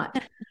 I'm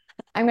not.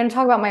 I'm going to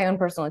talk about my own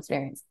personal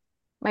experience.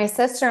 My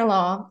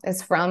sister-in-law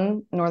is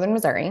from Northern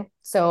Missouri.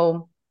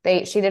 So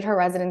she did her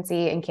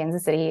residency in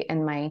Kansas City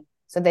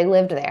so they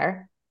lived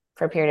there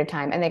for a period of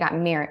time and they got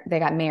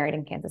married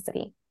in Kansas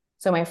City.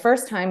 So my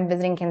first time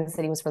visiting Kansas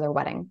City was for their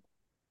wedding.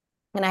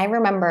 And I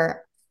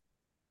remember,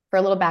 for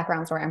a little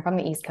background story, I'm from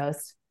the East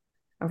Coast.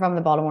 I'm from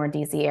the Baltimore,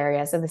 DC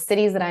area. So the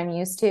cities that I'm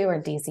used to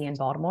are DC and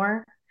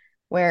Baltimore,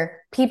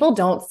 where people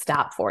don't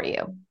stop for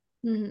you.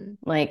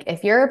 Like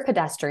if you're a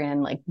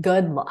pedestrian, like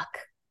good luck.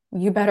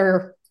 You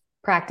better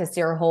practice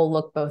your whole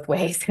look both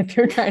ways if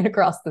you're trying to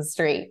cross the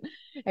street,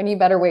 and you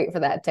better wait for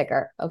that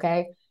ticker.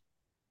 Okay.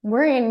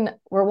 We're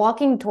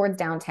walking towards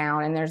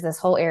downtown and there's this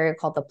whole area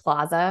called the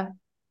Plaza,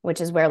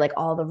 which is where like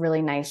all the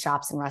really nice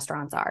shops and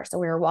restaurants are. So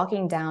we were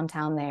walking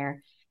downtown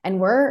there and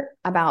we're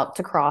about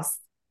to cross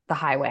the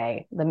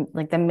highway,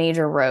 the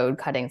major road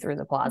cutting through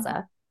the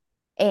Plaza.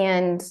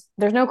 And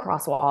there's no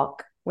crosswalk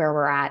where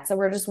we're at. So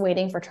we're just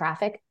waiting for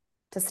traffic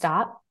to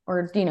stop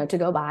or, to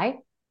go by.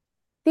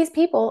 These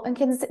people in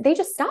Kansas City, they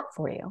just stop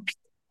for you.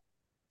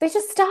 They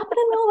just stop in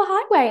the middle of the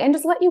highway and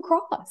just let you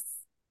cross.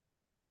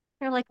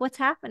 You're like, what's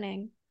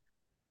happening?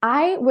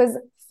 I was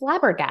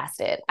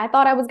flabbergasted. I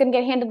thought I was going to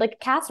get handed like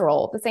a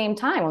casserole at the same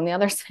time on the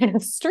other side of the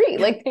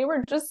street. Like they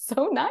were just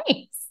so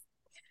nice.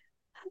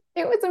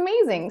 It was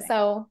amazing.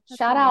 So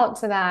shout out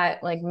to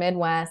that like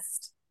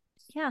Midwest.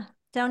 Yeah.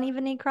 Don't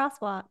even need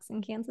crosswalks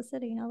in Kansas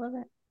City. I love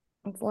it.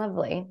 It's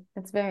lovely.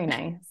 It's very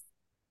nice.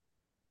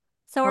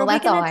 So are we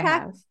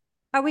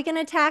going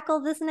to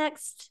tackle this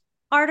next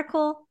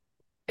article?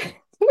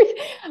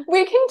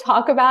 we can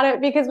talk about it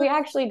because we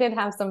actually did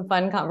have some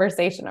fun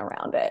conversation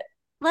around it.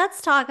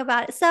 Let's talk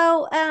about it.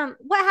 So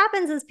what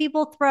happens is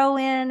people throw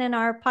in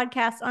our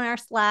podcast on our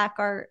Slack,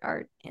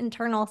 our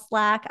internal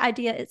Slack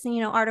idea. It's,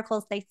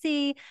 articles they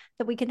see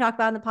that we can talk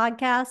about in the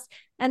podcast.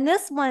 And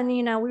this one,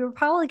 we were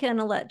probably going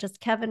to let just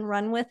Kevin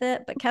run with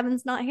it, but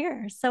Kevin's not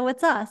here. So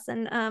it's us.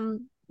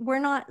 And we're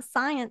not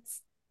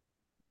science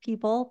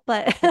people,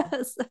 but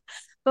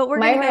we're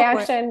my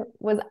reaction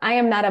was, I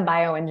am not a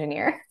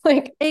bioengineer.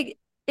 Like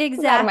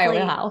exactly. Out of my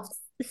wheelhouse.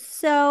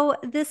 So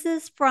this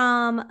is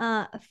from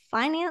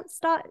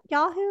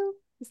finance.yahoo.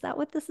 Is that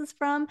what this is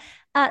from?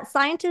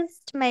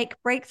 Scientists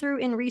make breakthrough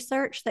in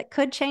research that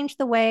could change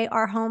the way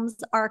our homes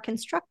are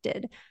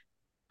constructed.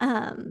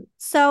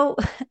 So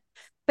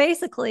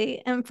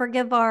basically, and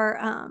forgive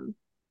our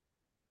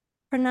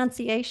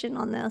pronunciation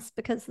on this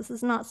because this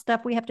is not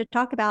stuff we have to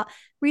talk about.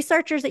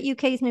 Researchers at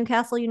UK's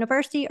Newcastle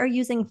University are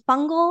using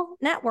fungal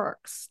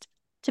networks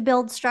to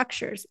build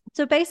structures.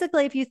 So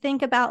basically, if you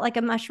think about like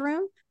a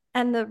mushroom,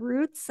 and the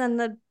roots and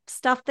the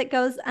stuff that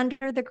goes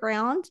under the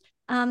ground,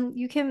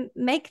 you can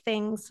make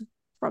things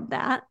from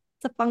that.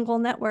 It's a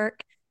fungal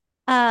network.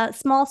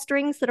 Small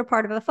strings that are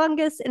part of a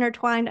fungus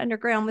intertwined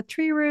underground with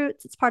tree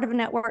roots. It's part of a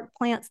network of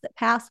plants that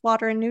pass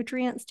water and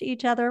nutrients to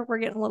each other. We're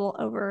getting a little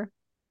over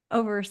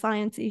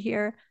sciencey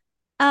here.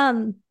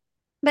 But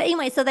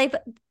anyway, so they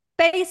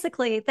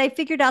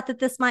figured out that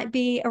this might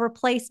be a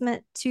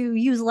replacement to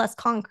use less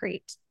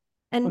concrete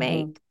and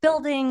make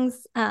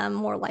buildings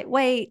more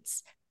lightweight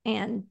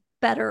and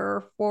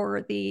better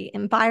for the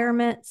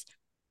environment.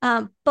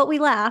 But we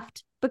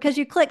laughed because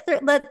you click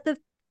through the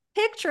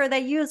picture they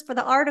use for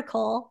the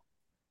article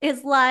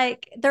is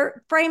like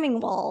they're framing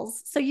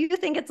walls. So you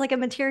think it's like a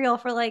material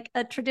for like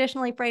a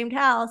traditionally framed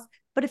house.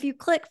 But if you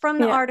click from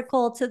the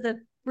article to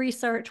the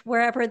research,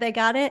 wherever they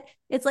got it,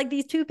 it's like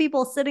these two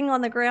people sitting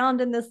on the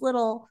ground in this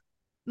little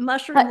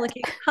mushroom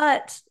looking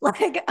hut,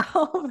 like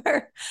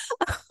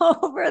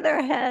over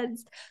their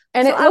heads.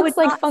 And so it looks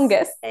like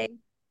fungus.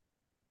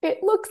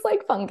 It looks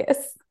like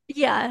fungus.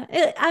 Yeah.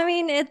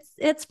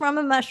 It's from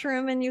a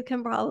mushroom and you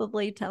can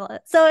probably tell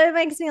it. So it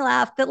makes me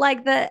laugh that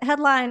like the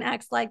headline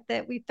acts like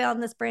that we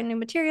found this brand new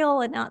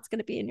material and now it's going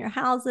to be in your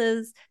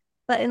houses.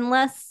 But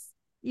unless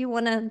you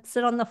want to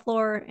sit on the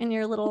floor in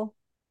your little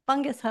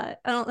fungus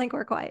hut, I don't think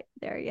we're quite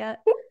there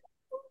yet.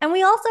 And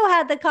we also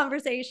had the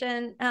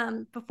conversation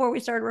before we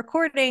started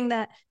recording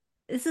that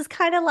this is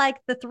kind of like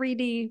the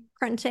 3D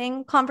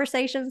printing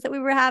conversations that we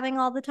were having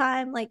all the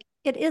time. Like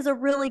it is a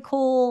really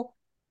cool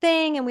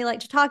thing and we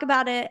like to talk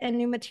about it and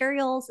new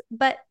materials,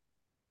 but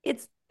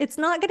it's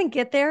not going to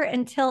get there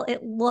until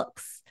it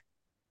looks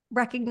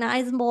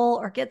recognizable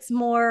or gets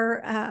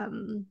more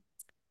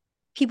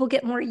people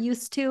get more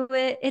used to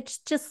it. It's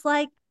just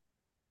like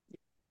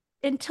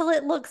until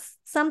it looks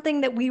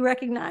something that we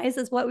recognize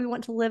as what we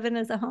want to live in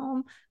as a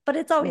home. But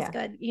it's always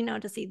good,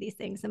 to see these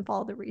things and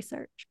follow the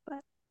research.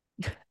 But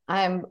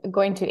I'm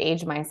going to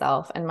age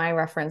myself. And my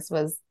reference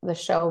was the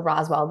show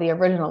Roswell, the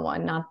original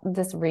one, not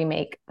this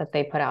remake that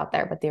they put out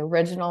there, but the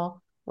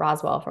original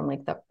Roswell from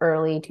like the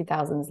early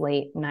 2000s,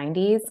 late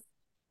 90s.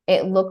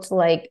 It looked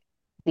like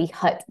the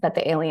hut that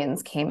the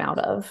aliens came out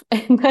of.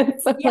 And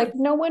that's like,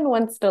 no one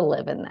wants to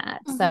live in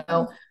that.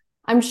 So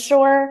I'm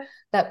sure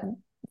that,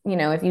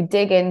 if you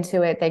dig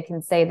into it, they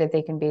can say that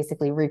they can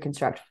basically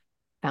reconstruct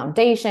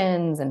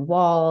foundations and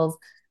walls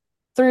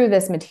through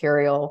this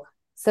material,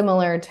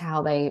 similar to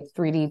how they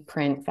 3D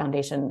print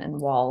foundation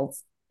and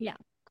walls. Yeah.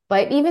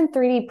 But even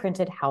 3D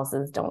printed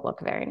houses don't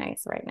look very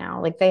nice right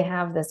now. Like they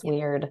have this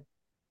weird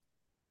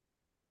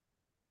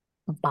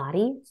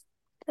body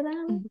to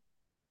them.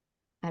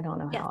 I don't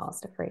know how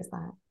else to phrase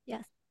that.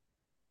 Yes,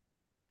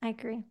 I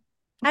agree.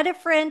 I had a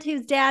friend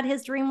whose dad,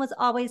 his dream was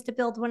always to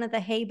build one of the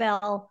hay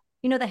bale,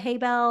 the hay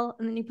bale,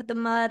 and then you put the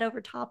mud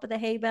over top of the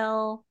hay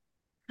bale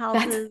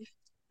houses.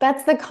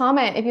 That's the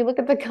comment. If you look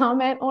at the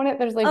comment on it,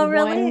 there's like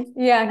really? one.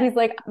 Yeah, he's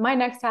like, my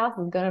next house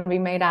is going to be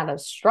made out of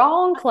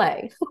straw and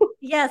clay.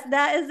 Yes,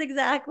 that is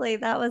exactly.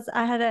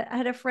 I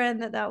had a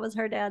friend that was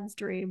her dad's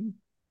dream.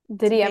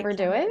 Did he ever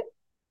do it?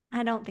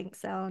 I don't think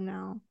so.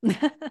 No.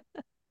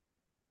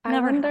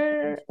 I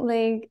wonder,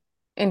 like,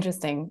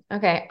 interesting.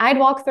 Okay. I'd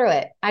walk through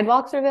it. I'd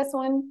walk through this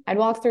one. I'd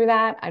walk through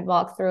that. I'd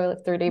walk through a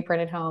 3D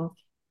printed home.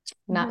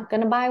 Not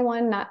going to buy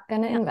one, not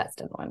going to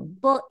invest in one.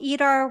 We'll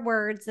eat our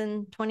words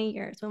in 20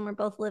 years when we're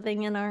both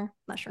living in our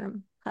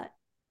mushroom hut.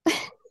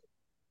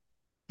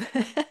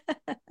 I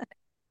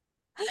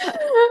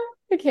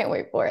can't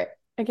wait for it.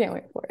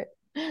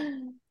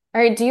 All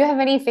right. Do you have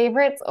any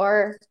favorites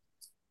or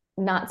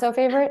not so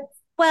favorites?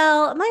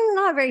 Well, mine's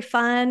not very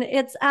fun.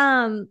 It's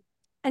and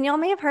y'all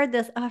may have heard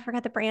this. Oh, I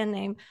forgot the brand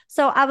name.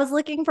 So I was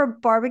looking for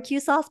barbecue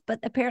sauce, but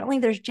apparently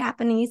there's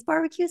Japanese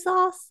barbecue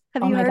sauce.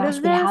 Have Oh you my heard gosh,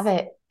 of we this? have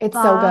it. It's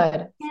so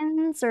good.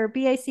 Bachans or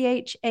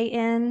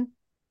Bachan.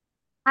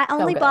 I So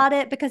only good. bought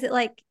it because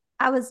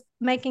I was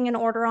making an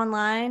order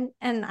online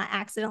and I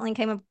accidentally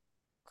came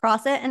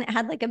across it and it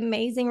had like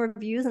amazing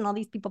reviews and all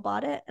these people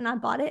bought it and I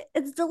bought it.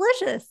 It's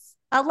delicious.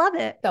 I love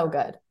it. So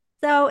good.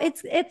 So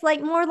it's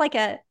like more like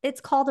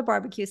it's called a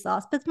barbecue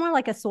sauce, but it's more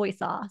like a soy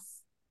sauce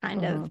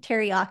kind of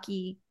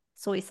teriyaki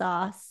soy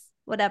sauce,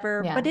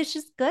 whatever. Yeah. But it's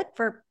just good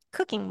for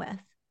cooking with.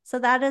 So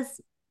that is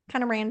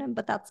kind of random,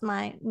 but that's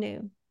my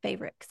new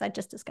favorite because I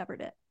just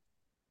discovered it.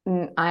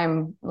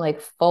 I'm like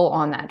full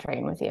on that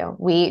train with you.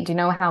 Do you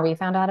know how we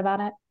found out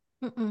about it?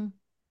 Mm-mm.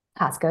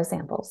 Costco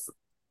samples.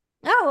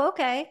 Oh,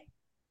 okay.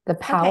 The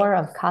power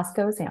of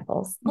Costco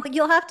samples. Well,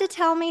 you'll have to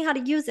tell me how to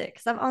use it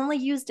because I've only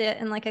used it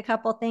in like a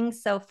couple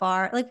things so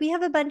far. Like we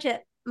have a bunch of,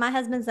 my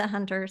husband's a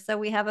hunter, so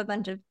we have a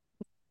bunch of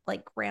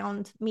like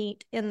ground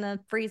meat in the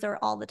freezer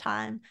all the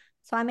time.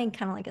 So I made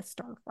kind of like a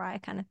stir fry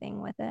kind of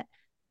thing with it.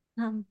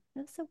 It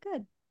was so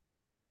good.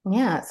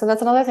 Yeah. So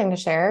that's another thing to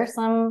share.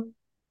 Some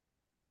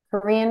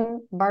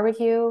Korean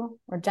barbecue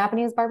or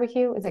Japanese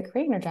barbecue. Is it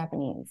Korean or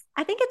Japanese?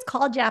 I think it's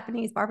called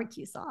Japanese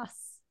barbecue sauce.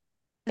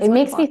 It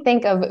makes me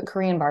think of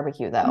Korean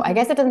barbecue, though. I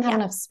guess it doesn't have Yeah.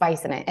 enough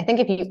spice in it. I think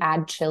if you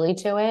add chili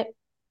to it,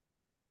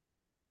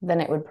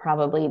 then it would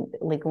probably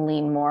like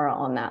lean more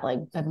on that like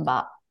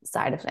bibimbap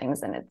side of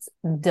things, and it's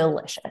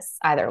delicious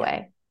either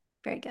way.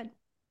 Very good.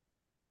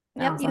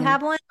 Awesome. Yep, you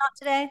have one? Not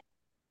today?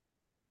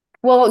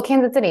 Well,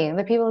 Kansas City,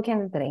 the people of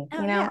Kansas City.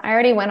 Oh, You know, yeah. I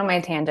already went on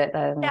my tangent.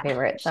 That is my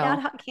favorite. So,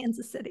 Shout out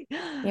Kansas City.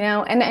 you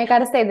know, and I got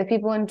to say, the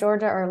people in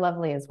Georgia are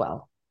lovely as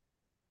well.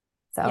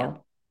 So, Yeah.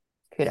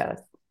 kudos.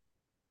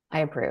 I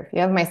approve. You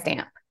have my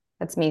stamp.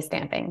 That's me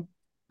stamping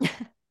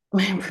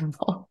my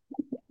approval.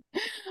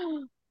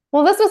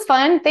 Well, this was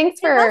fun.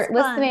 Thanks for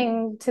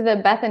listening to the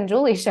Beth and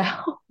Julie show.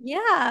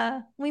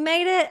 Yeah, we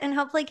made it, and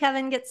hopefully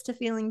Kevin gets to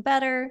feeling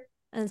better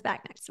and is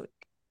back next week.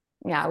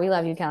 Yeah, we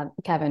love you,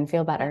 Kevin.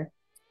 Feel better.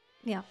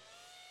 Yeah.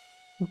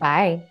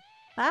 Bye.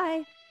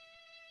 Bye.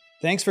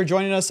 Thanks for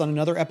joining us on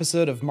another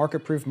episode of Market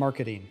Proof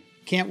Marketing.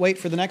 Can't wait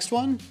for the next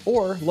one?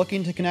 Or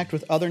looking to connect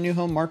with other new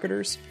home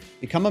marketers?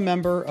 Become a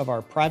member of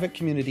our private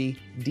community,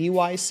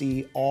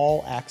 DYC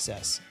All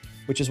Access,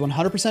 which is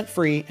 100%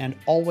 free and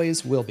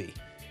always will be.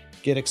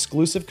 Get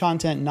exclusive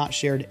content not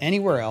shared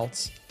anywhere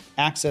else,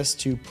 access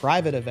to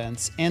private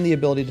events, and the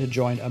ability to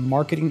join a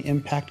marketing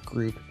impact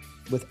group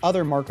with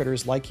other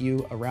marketers like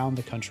you around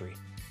the country.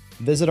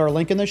 Visit our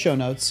link in the show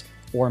notes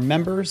or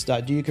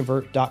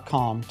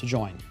members.doyouconvert.com to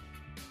join.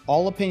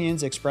 All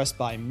opinions expressed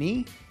by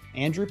me,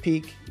 Andrew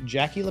Peak,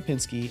 Jackie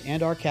Lipinski,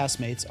 and our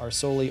castmates are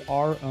solely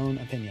our own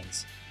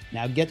opinions.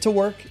 Now get to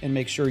work and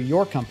make sure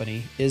your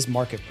company is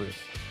market proof.